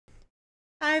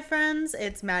Hi friends,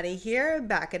 it's Maddie here,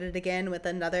 back at it again with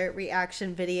another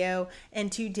reaction video,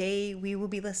 and today we will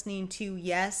be listening to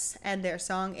Yes and their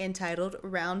song entitled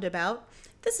Roundabout.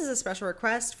 This is a special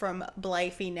request from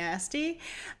Blyfey Nasty.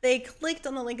 They clicked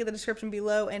on the link in the description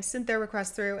below and sent their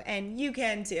request through, and you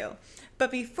can too. But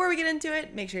before we get into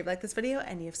it, make sure you've liked this video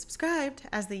and you've subscribed,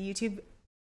 as the YouTube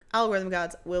algorithm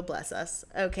gods will bless us.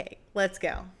 Okay, let's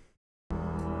go.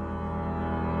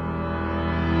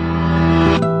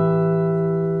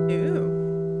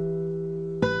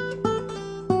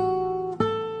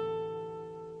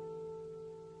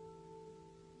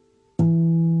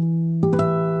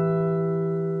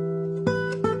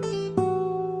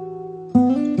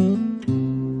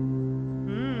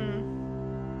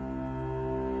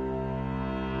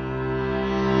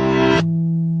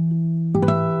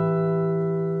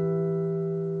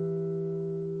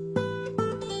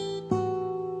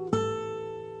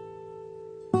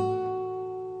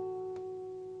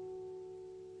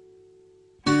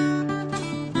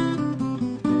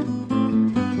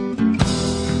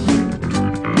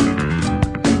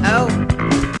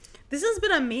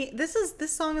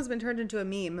 This song has been turned into a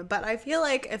meme, but I feel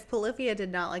like if Polyphia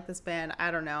did not like this band, I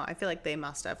don't know. I feel like they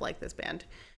must have liked this band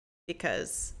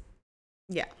because,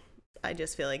 yeah, I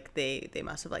just feel like they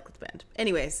must have liked this band.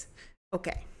 Anyways,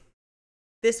 okay.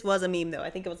 This was a meme though. I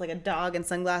think it was like a dog in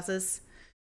sunglasses.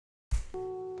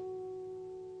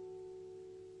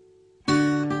 That's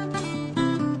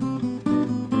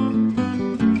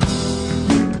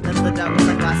the dog with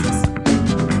sunglasses.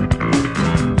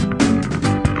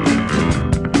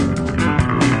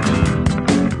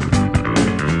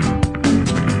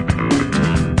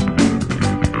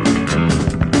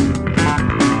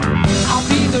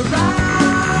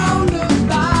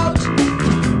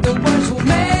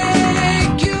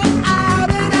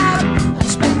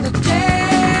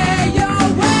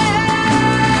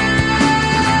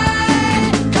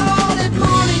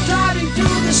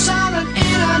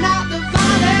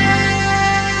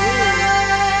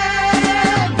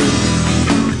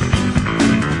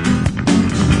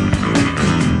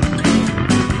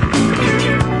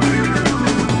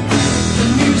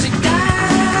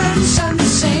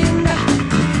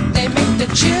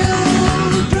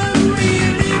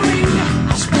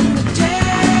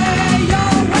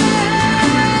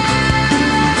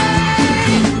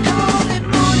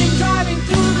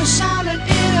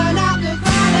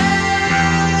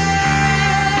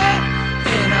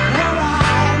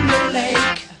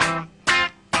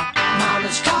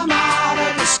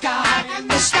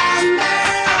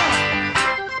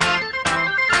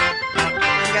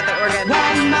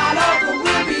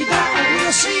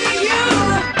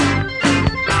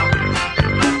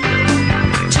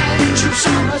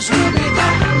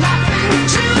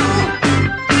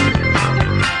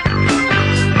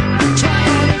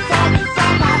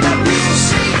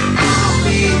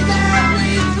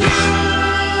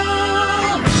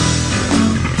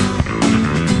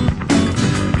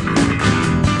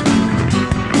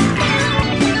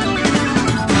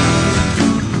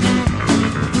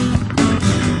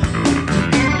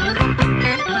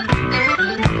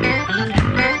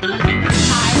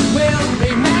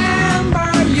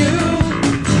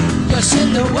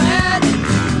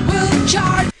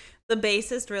 The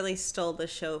bassist really stole the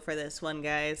show for this one,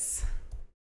 guys.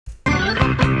 I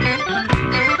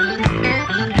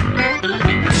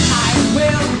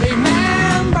will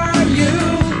remember you.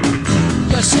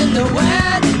 Your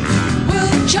silhouette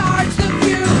will charge the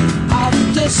view of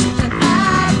distant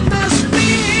atmosphere.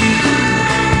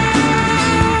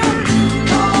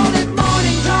 Cold at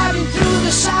morning, driving through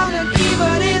the sound and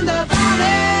even in the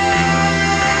valley.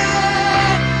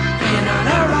 In and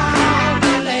around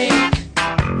the lake,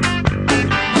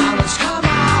 mountains come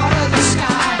out of the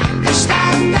sky. They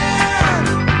stand there.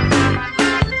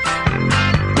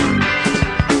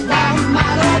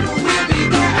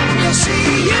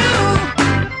 See you.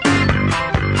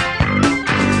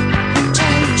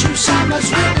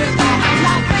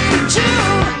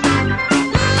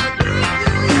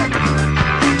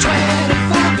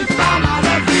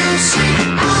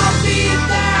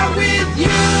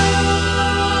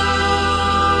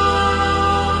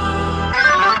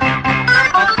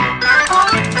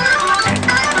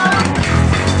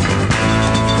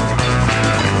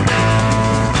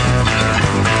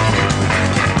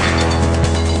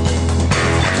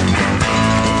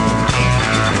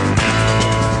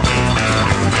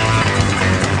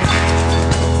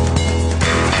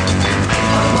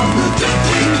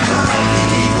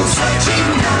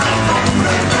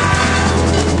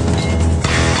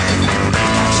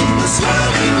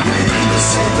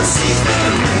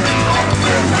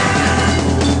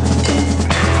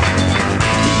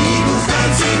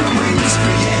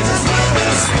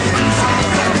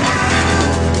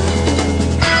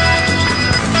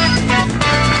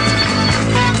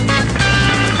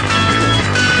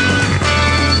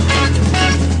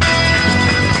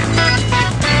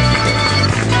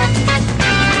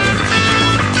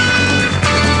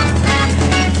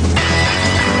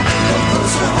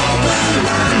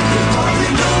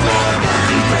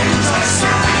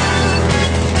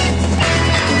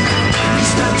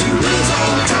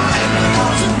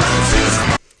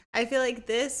 I feel like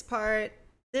this part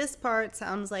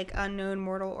sounds like Unknown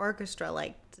Mortal Orchestra,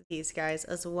 like these guys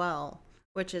as well,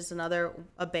 which is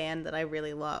a band that I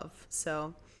really love.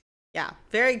 So yeah,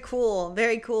 very cool,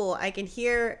 very cool. I can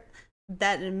hear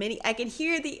that in many. I can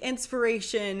hear the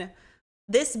inspiration,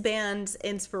 this band's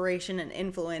inspiration and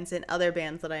influence in other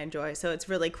bands that I enjoy. So it's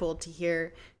really cool to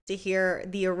hear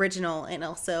the original and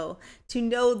also to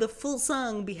know the full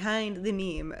song behind the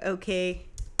meme. Okay.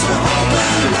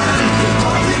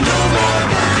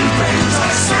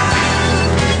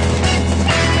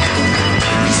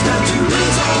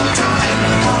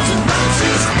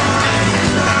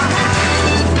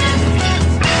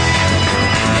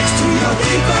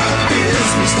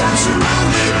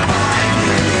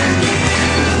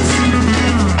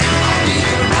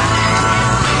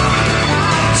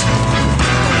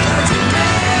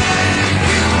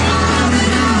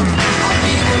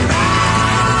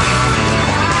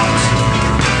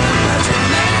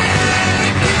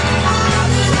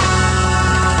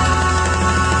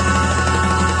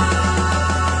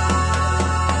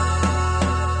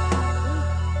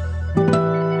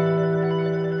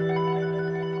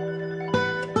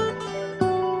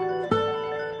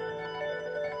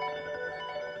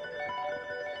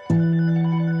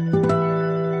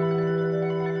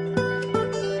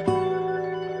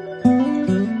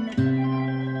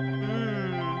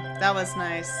 That was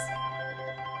nice.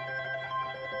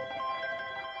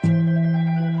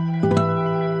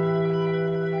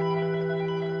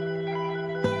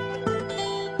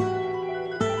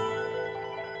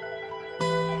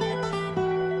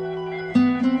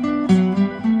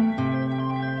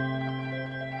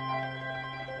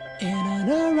 In and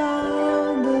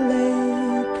around the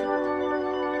lake,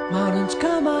 mountains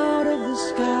come out of the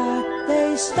sky.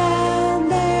 They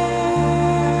stand there,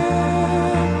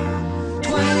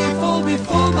 24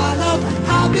 before my love.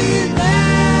 I'll be there.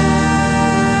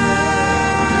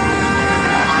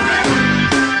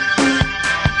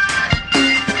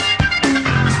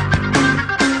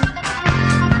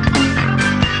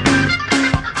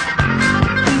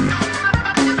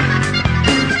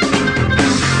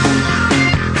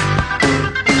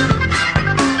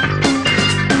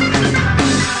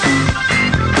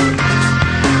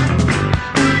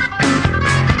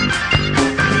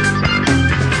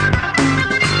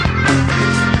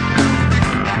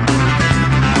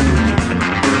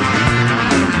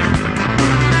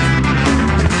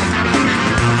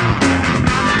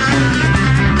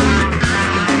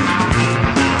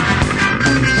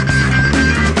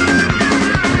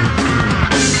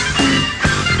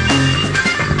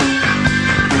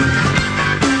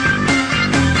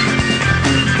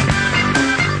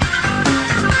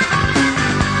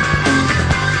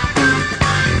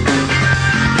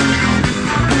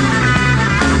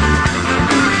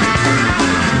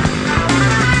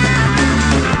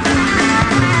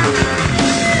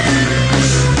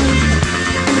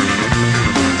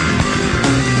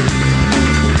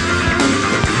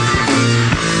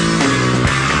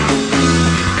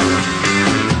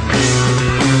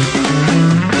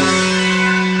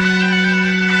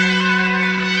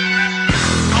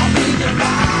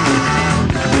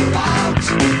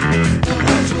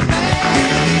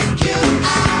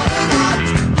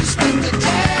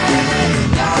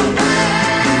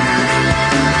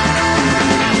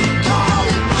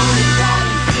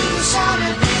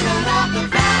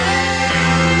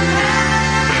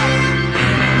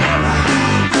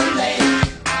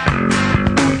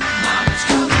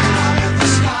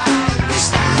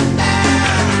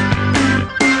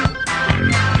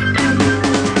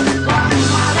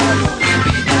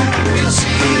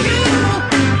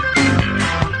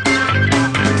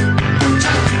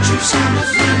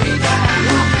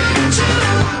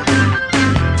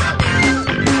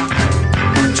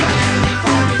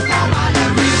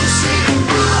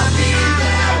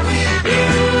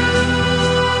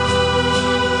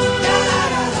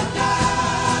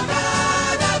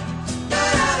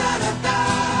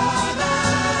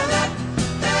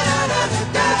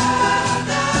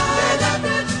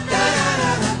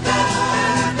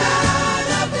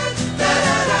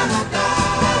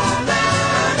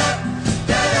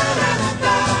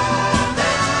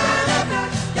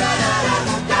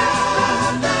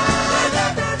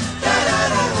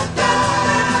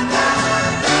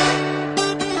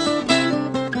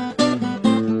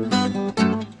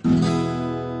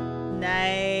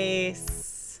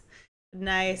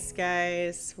 Nice,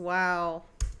 guys. Wow.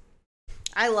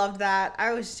 I loved that.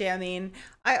 I was jamming.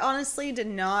 I honestly did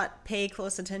not pay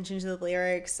close attention to the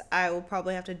lyrics. I will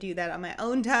probably have to do that on my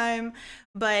own time.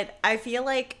 But I feel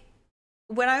like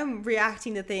when I'm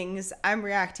reacting to things, I'm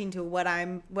reacting to what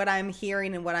I'm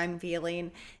hearing and what I'm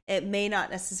feeling. It may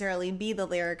not necessarily be the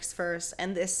lyrics first,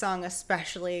 and this song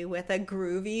especially with a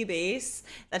groovy bass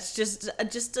that's just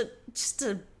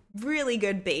a really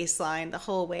good bass line the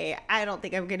whole way. I don't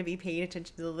think I'm going to be paying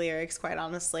attention to the lyrics, quite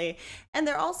honestly. And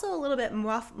they're also a little bit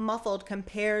muffled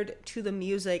compared to the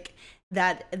music,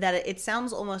 that it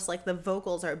sounds almost like the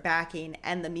vocals are backing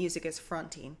and the music is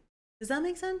fronting. Does that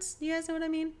make sense? You guys know what I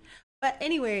mean? But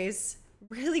anyways,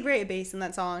 really great bass in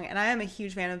that song, and I am a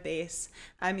huge fan of bass.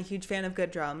 I'm a huge fan of good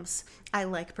drums. I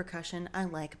like percussion. I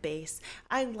like bass.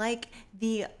 I like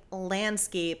the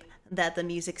landscape that the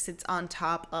music sits on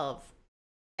top of.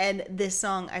 And this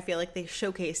song, I feel like they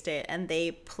showcased it, and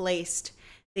they placed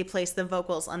the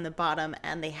vocals on the bottom,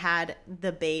 and they had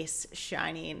the bass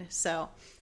shining. So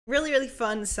really, really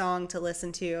fun song to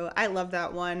listen to. I love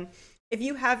that one. If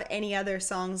you have any other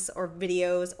songs or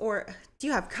videos, or do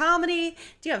you have comedy?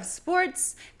 Do you have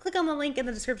sports? Click on the link in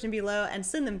the description below and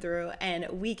send them through, and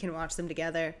we can watch them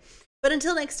together. But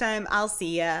until next time, I'll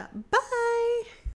see ya. Bye!